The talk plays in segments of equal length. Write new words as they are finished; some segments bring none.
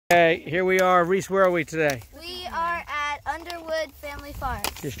Okay, here we are. Reese, where are we today? We are at Underwood Family Farms.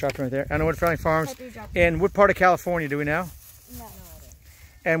 Just dropped right there. Underwood Family Farms. In what part of California do we know? No.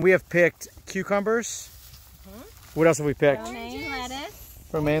 And we have picked cucumbers. What else have we picked? Romaine lettuce.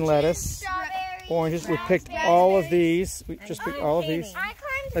 Romaine lettuce. Strawberries. Oranges. We picked all of these. We just picked all of these.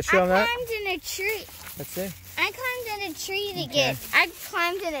 Let's show them that. I climbed in a tree. Let's see. I climbed in a tree to get. I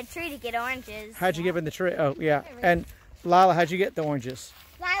climbed in a tree to get oranges. How'd you get in the tree? Oh, yeah. And Lila, how'd you get the oranges?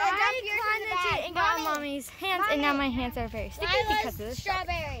 Lila, I climbed the tree and got on Mommy's hands, and now my hands are very sticky because of this.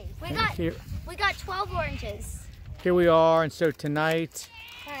 Strawberries. We got 12 oranges. Here we are, and so tonight.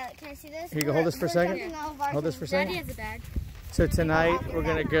 Violet, can I see this? Here you go. Hold this for a second. Hold this for a second. Daddy has a bag. So tonight we're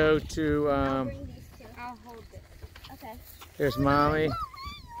gonna go to. I'll hold it. Okay. There's Mommy.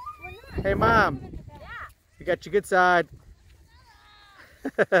 Hey, Mom. You got your good side.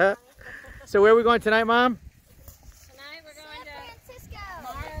 So where are we going tonight, Mom? Tonight we're going to San Francisco.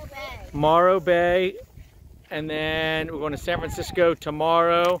 Morro Bay. And then we're going to San Francisco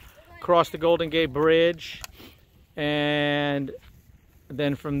tomorrow, cross the Golden Gate Bridge. And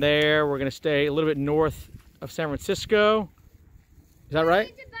then from there, we're going to stay a little bit north of San Francisco. Is that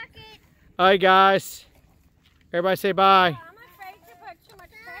right? All right, guys. Everybody say bye. I'm afraid to put too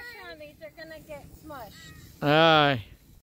much pressure on these. They're going to get smushed. All right.